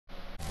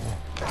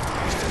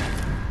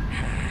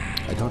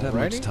I don't have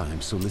much time,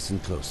 so listen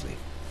closely.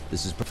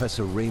 This is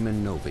Professor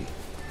Raymond Novi.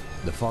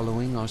 The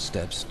following are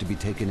steps to be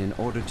taken in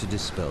order to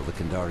dispel the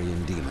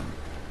Kandarian demon.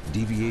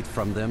 Deviate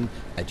from them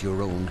at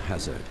your own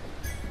hazard.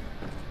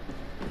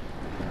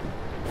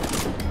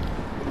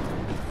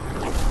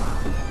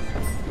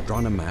 Draw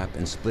a map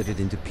and split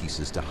it into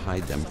pieces to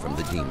hide them from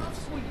the demon.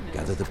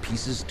 Gather the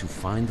pieces to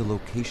find the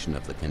location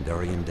of the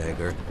Kandarian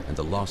dagger and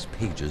the lost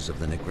pages of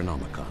the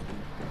Necronomicon.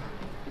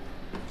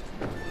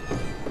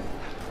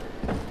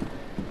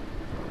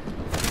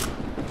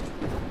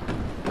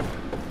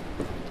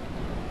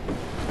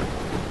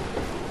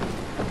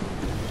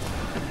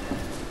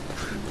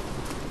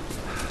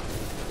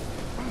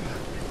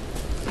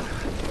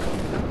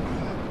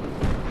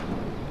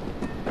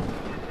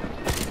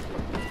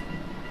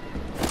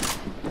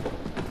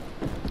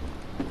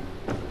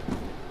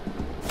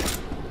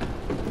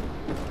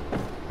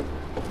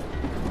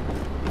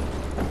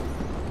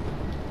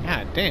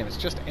 Damn, it's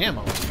just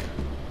ammo.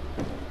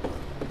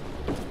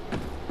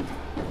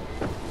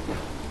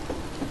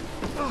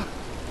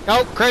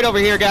 Oh, crate over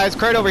here, guys.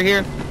 Crate over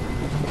here.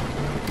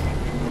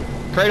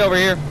 Crate over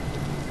here.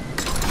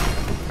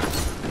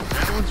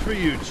 That one's for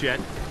you,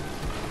 Chet.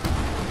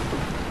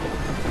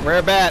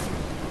 Rare bat.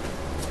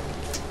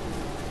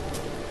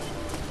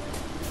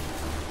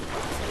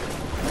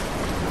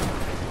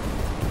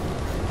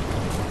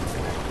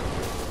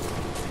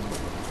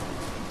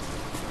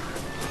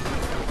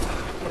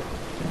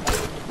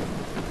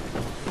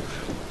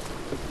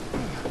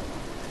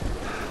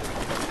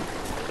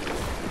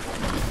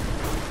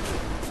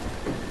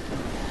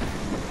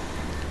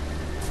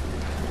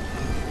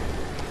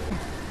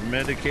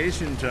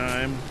 Medication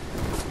time.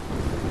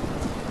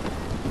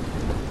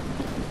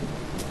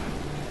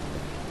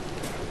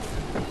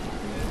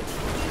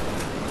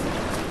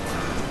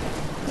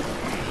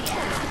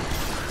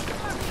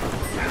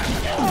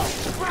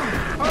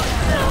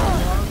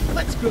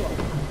 Let's go.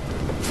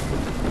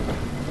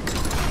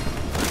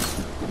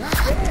 Not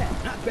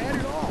bad. Not bad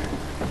at all.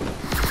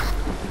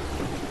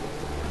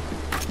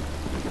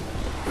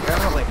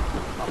 Verily,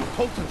 a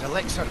potent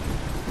elixir.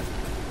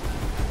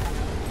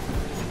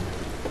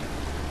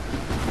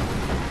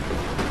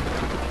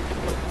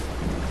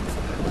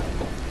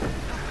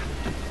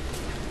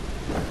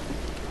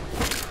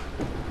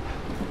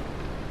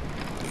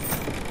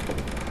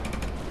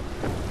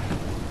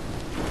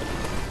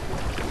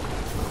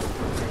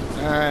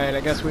 Alright, I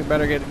guess we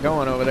better get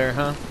going over there,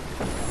 huh?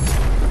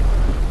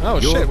 Oh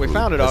shit, we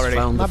found it already.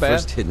 Found My the bad.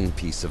 first hidden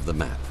piece of the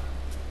map.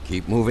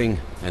 Keep moving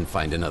and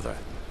find another.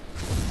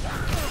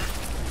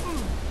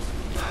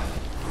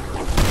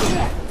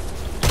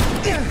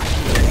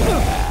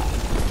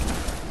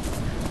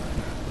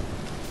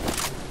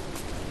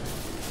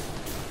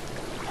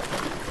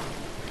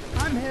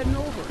 I'm heading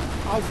over.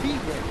 I'll be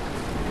ready.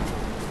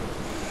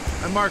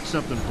 I marked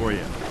something for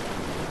you.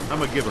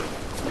 I'm a giver.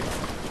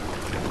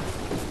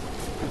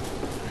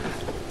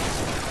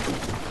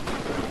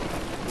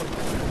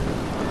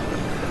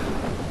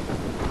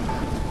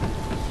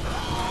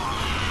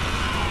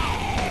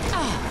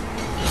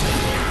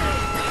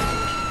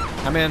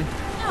 I'm in.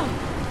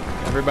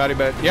 Everybody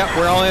but... Yep,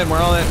 we're all in. We're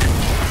all in.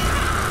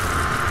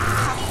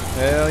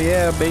 Hell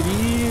yeah,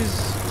 babies.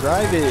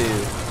 Drive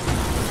it.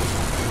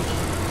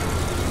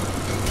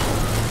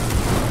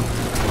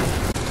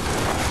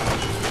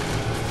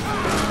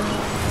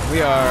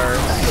 We are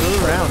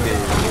surrounded.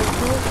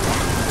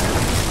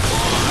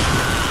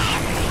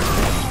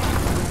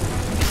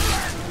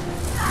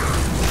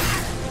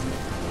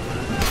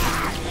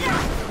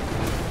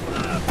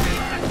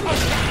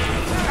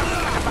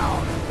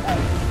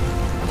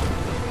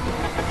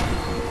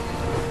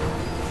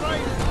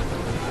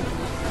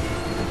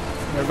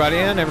 Everybody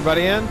in?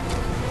 Everybody in?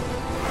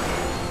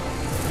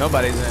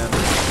 Nobody's in.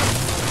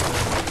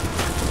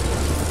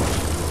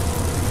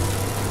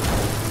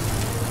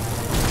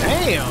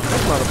 Damn,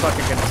 this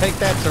motherfucker can take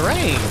that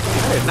terrain.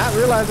 I did not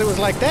realize it was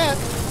like that.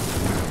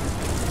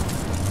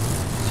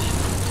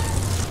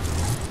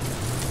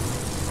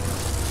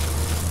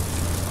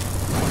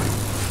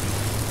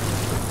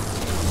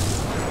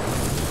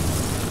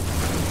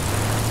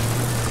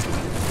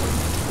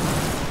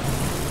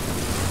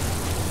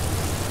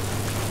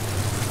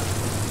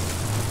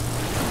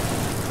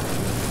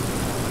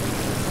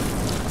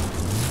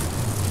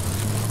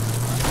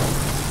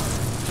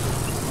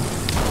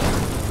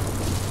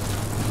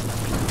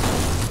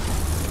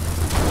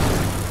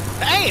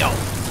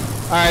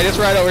 Alright, it's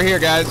right over here,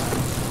 guys.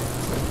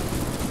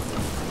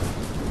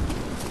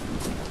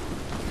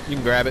 You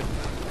can grab it.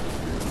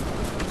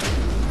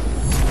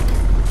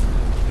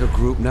 Your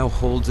group now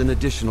holds an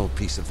additional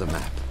piece of the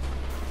map.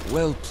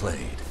 Well played.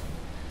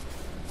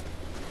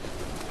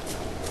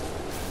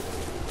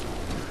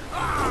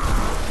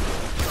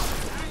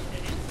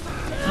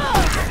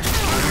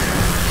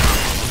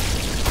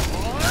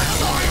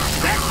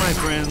 That, my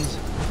friends,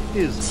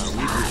 is how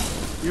we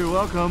do. You're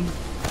welcome.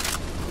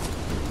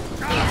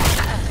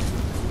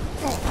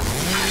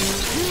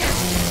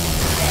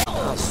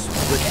 I'll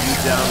split you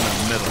down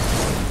the middle.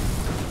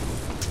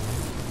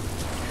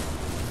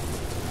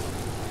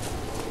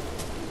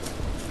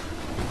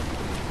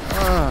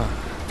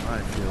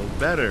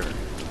 better,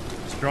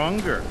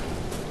 stronger,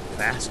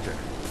 faster.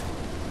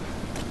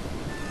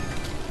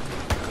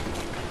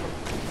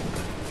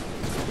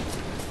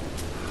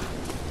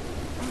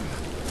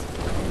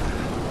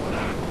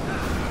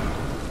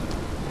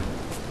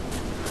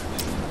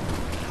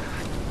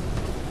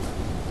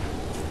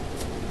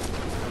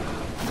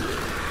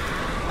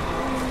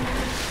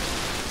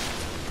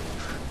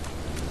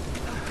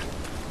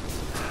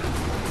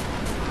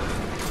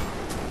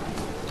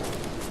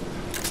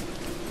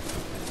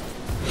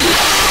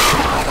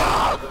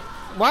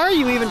 Why are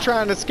you even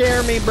trying to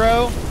scare me,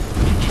 bro?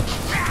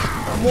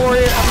 I'm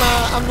warrior.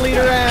 I'm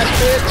leader ass,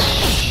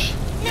 bitch.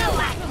 No,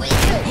 I quit.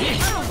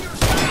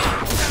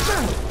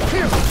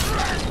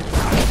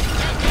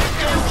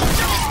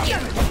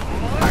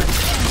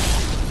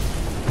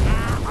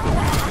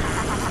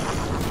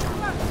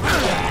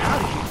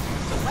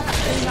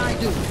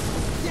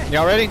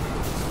 Y'all ready?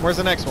 Where's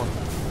the next one?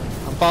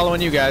 I'm following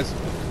you guys.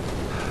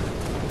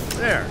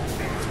 There.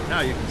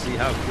 Now you can see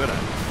how good I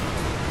am.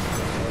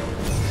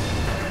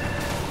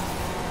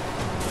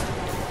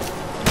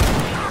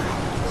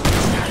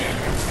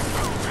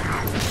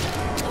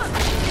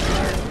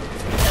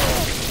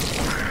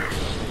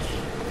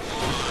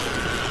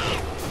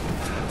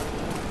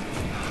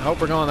 I hope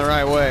we're going the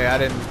right way. I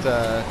didn't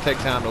take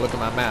time to look at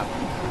my map.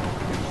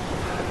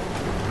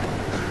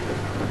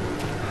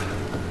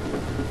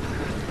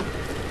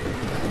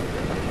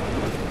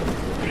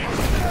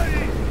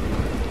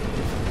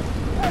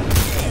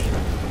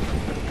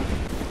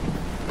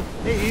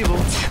 Hey, Evil,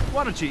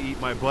 why don't you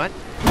eat my butt?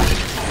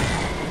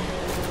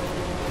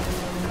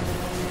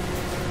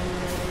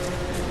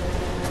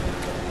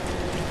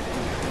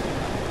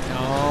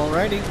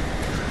 Alrighty.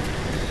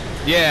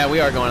 Yeah, we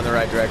are going in the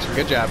right direction.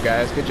 Good job,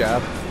 guys. Good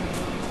job.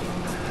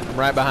 I'm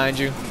right behind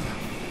you. You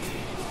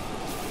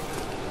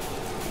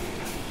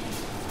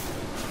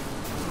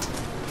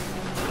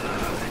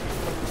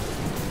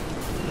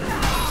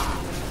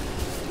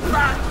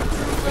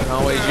can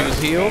always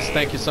use heals.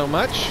 Thank you so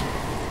much.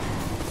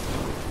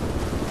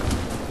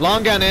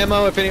 Long gun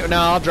ammo, if any. No,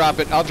 I'll drop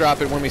it. I'll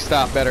drop it when we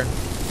stop better.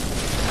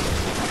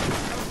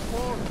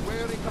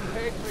 Weary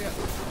compatriot,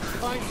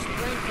 find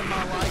strength in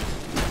my life.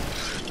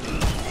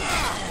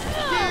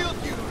 Yield,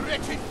 you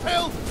wretched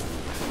filth!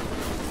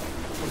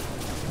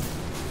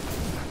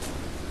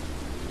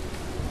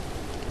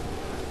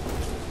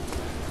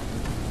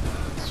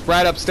 It's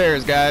right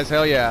upstairs, guys.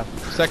 Hell yeah.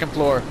 Second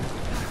floor.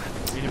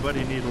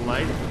 Anybody need a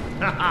light?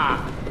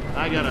 Haha!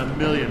 I got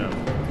 1,000,000 of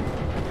them.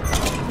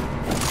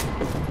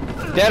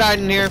 Dead-eyed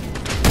in here.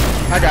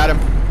 I got him.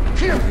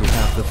 You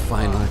have the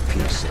final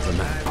piece of the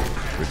map,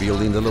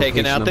 revealing the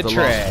Taking location out of the the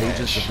trash. lost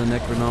pages of the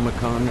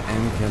Necronomicon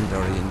and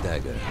Kandarian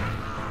dagger.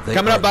 They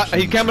Coming up. are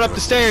He key coming to up the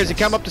our stairs. He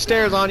success. come up the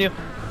stairs on you.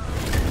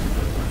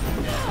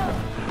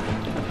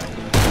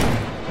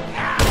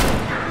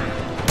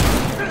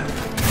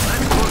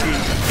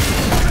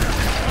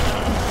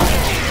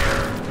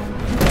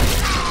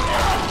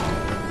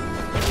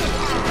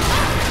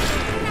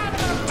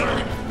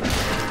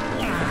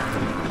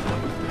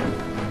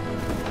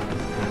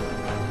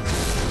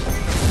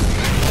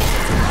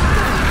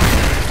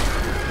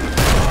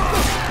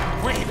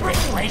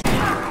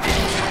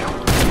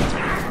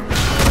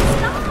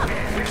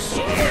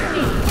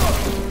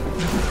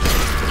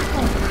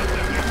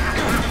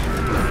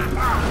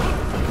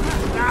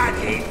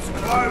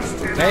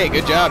 Hey,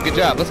 good job, good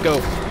job. Let's go.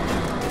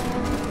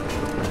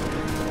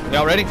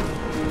 Y'all ready?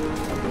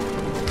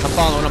 I'm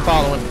following, I'm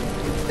following.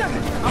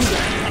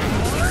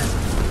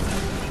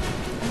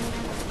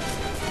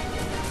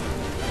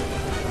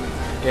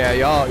 Yeah,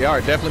 y'all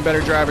are definitely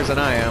better drivers than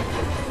I am.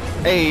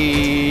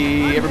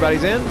 Hey,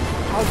 everybody's in?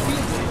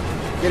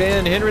 Get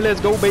in, Henry, let's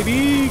go,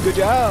 baby. Good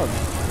job.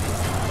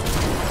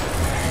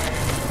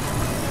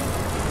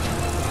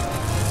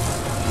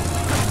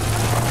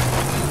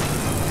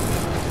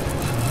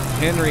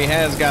 Henry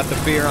has got the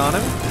fear on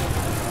him.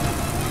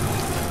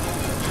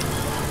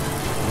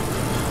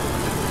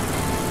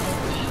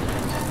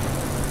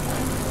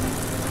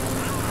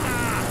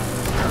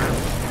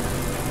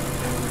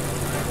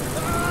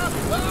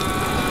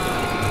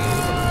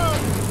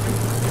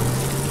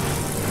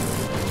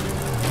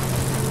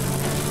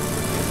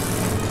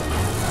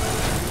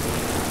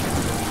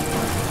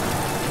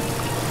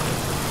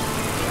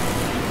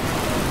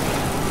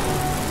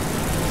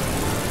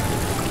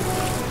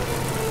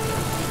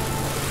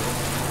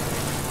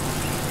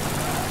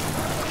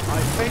 I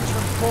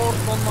venture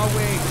forth on my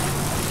way.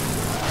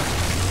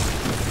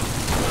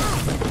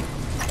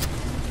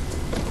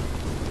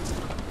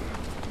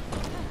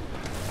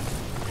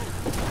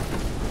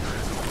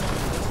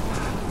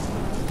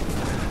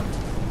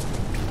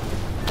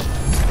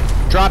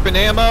 Dropping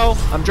ammo.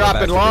 I'm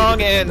dropping Activated long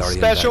the and Kandarian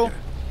special. dagger.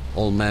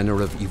 All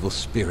manner of evil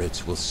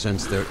spirits will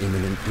sense their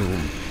imminent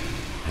doom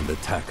and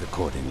attack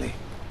accordingly.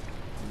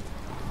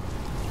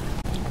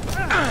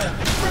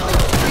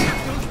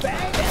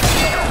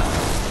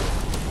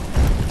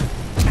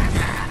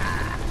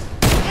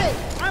 Hey,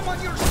 I'm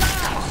on your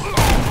side!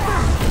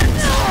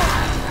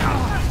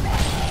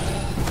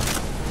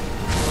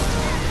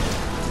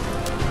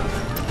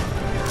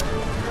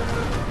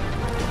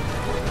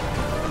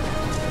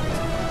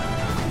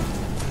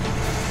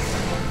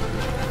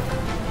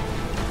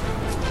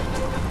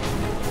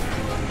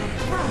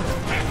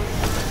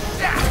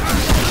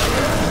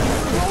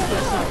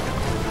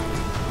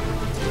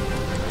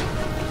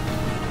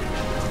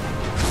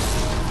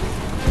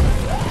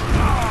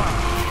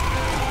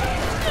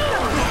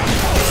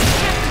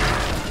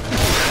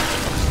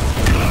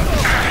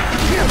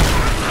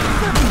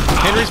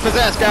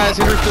 possessed, guys.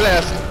 Henry's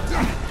possessed.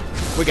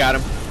 We got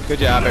him. Good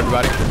job,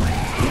 everybody.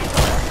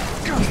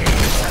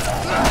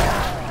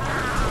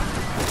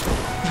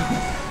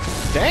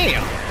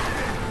 Damn.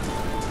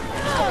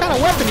 What kind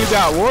of weapon you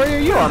got, warrior?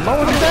 You are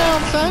mowing him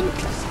down, son.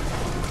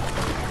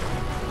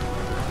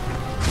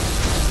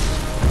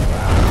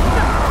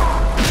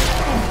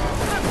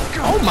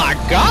 Oh my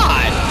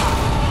god!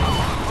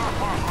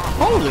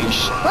 Holy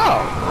shit!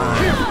 Oh.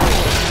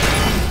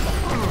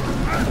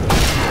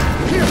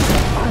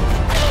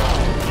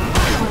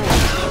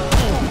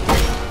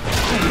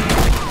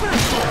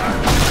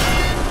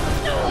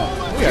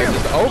 We are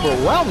just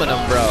overwhelming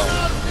them, bro.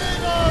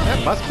 That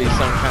must be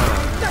some kind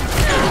of.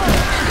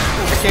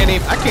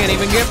 I can't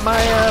even get my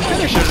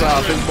finishers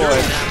off. This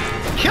boy,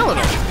 killing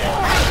them.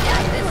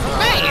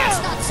 Man,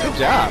 good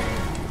job.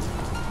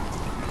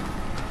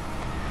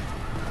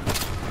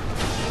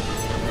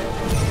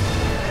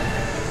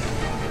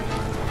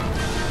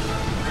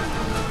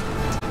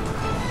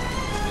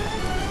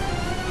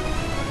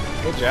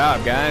 Good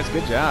job, guys.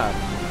 Good job.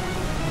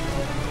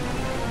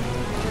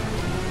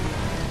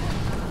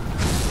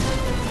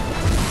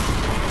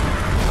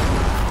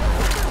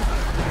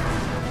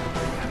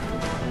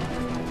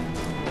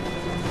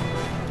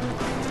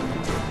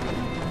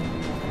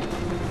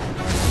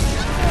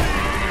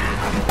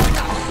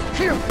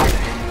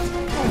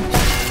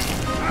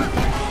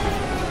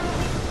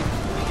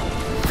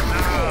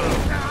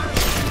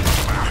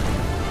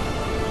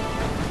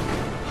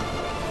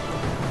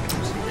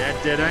 See that,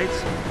 Deadites?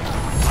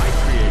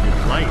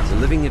 The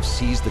living have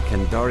seized the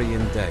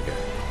Kandarian dagger.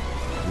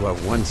 You are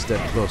one step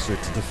closer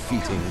to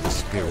defeating the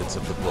spirits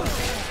of the book.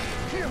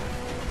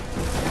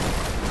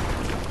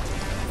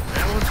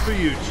 That one's for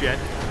you, Chet.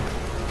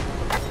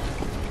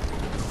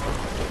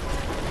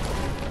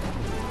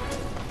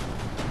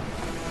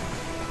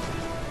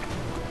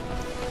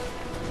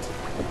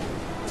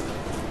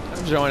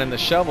 I'm joining the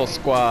shovel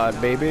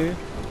squad, baby.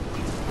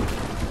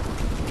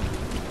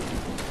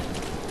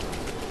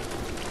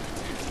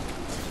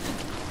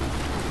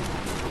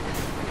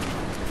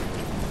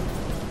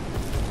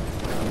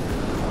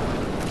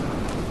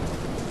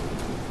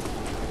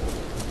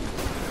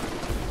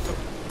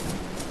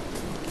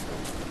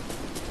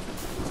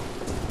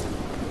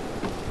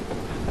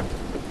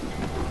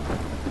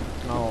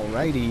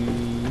 Alrighty.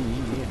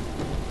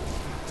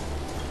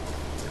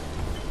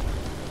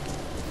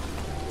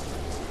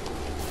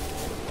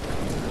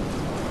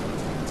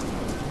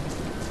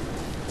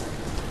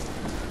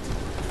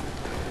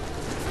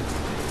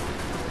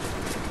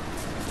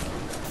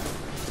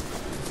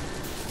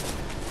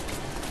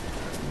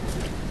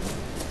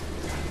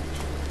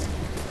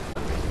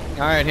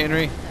 Alright,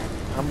 Henry.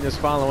 I'm just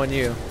following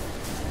you.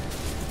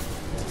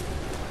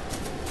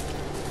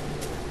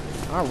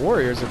 Our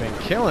warriors have been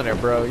killing it,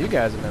 bro. You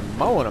guys have been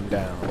mowing them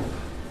down.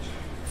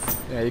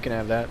 Yeah, you can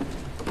have that.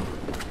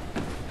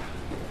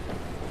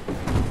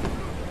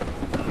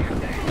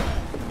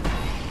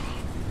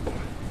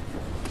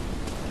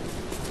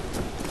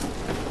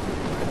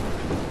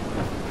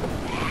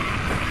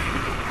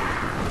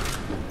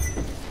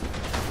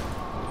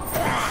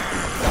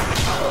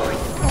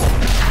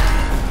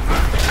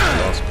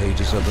 Lost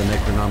pages of the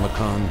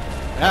Necronomicon.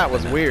 That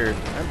was weird.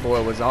 That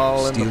boy was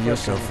all in the Steel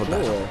yourself for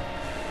fucking battle. floor.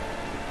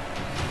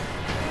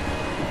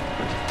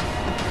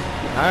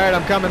 Alright,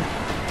 I'm coming.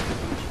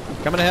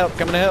 Coming to help,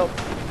 coming to help.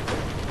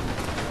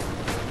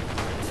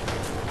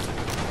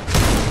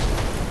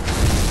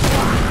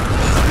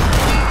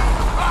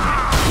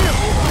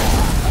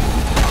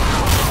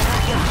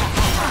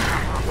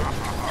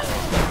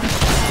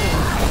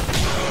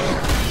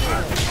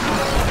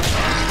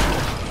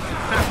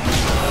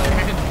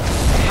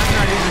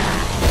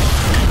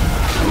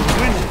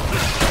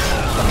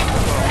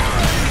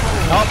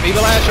 Oh,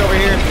 Evil Ash over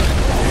here.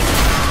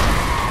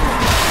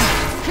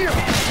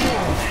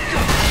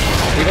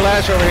 Evil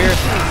Ash over here.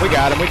 We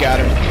got him, we got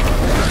him.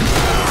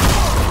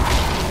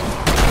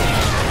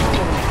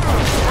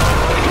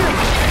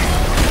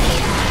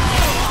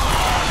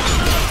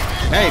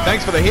 Hey,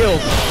 thanks for the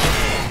heals.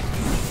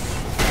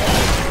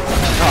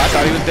 Oh, I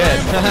thought he was dead.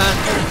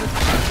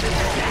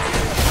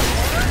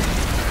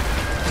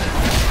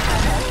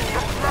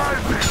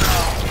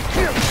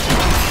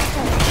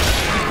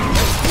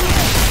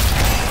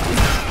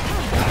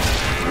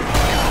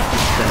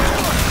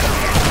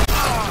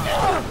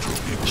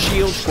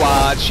 Shield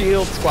squad,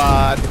 shield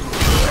squad.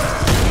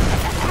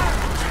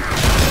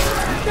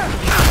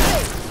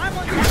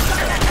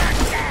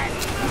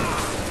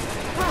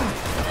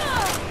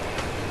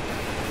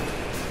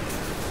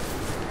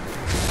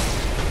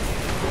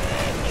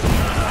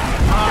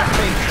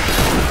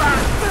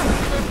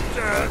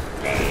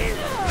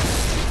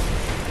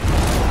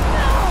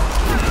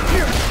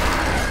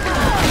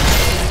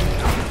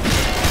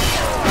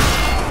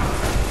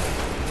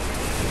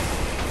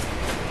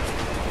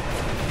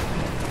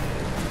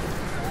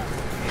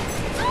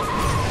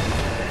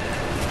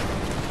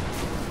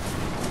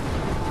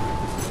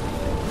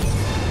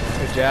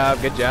 Good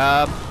job, good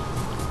job.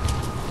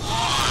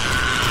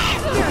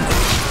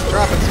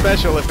 Dropping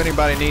special if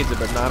anybody needs it,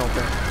 but I don't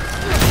think.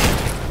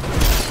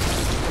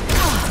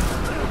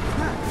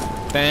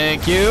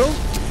 Thank you.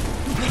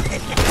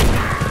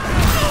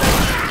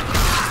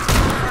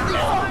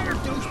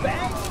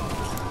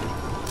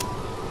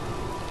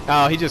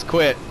 Oh, he just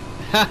quit.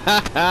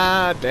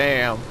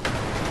 Damn.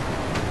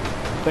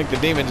 I think the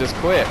demon just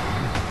quit.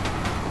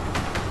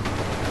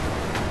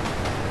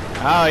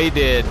 Oh, he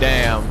did.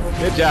 Damn.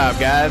 Good job,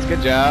 guys.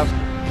 Good job.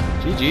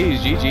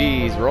 GG's,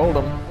 GG's. Rolled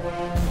him.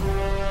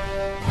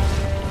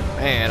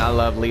 Man, I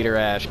love Leader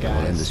Ash,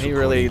 guys. He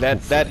really,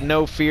 that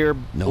no fear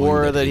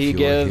aura that he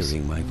gives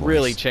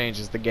really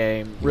changes the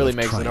game. Really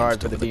makes it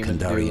hard for the demon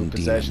to do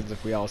possessions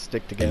if we all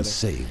stick together. And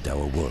saved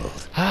our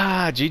world.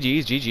 Ah,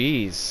 GG's,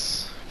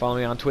 GG's. Follow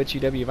me on Twitch,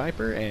 UW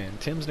Viper, and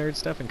Tim's Nerd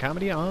Stuff and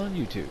Comedy on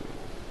YouTube.